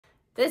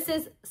This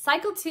is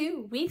Cycle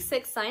 2, Week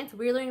 6 Science.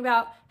 We're learning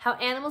about how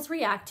animals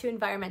react to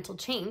environmental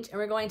change, and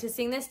we're going to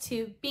sing this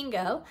to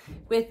bingo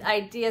with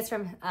ideas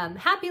from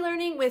Happy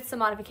Learning with some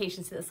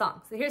modifications to the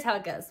song. So here's how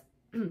it goes.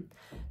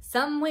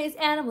 Some ways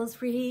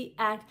animals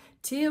react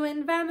to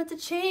environmental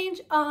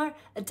change are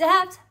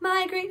adapt,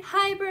 migrate,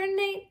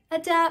 hibernate,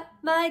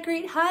 adapt,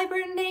 migrate,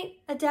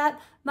 hibernate,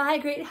 adapt,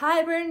 migrate,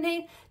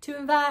 hibernate to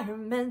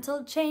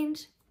environmental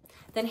change.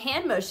 Then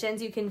hand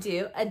motions you can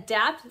do.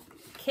 Adapt,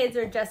 kids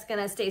are just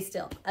gonna stay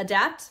still.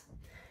 Adapt,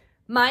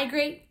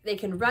 migrate, they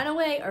can run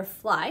away or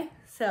fly.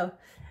 So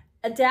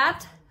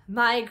adapt,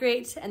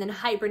 migrate, and then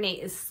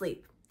hibernate is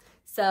sleep.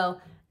 So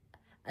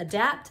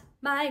adapt,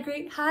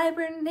 migrate,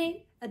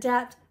 hibernate,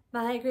 adapt,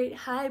 migrate,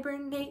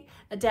 hibernate,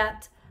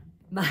 adapt,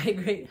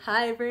 migrate,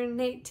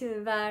 hibernate to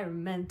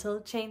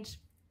environmental change.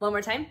 One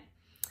more time.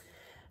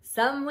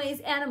 Some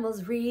ways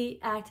animals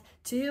react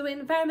to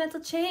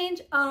environmental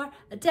change are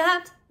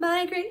adapt,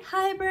 migrate,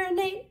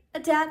 hibernate,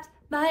 adapt,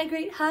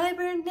 migrate,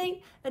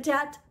 hibernate,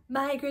 adapt,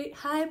 migrate,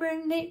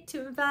 hibernate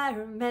to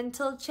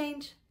environmental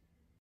change.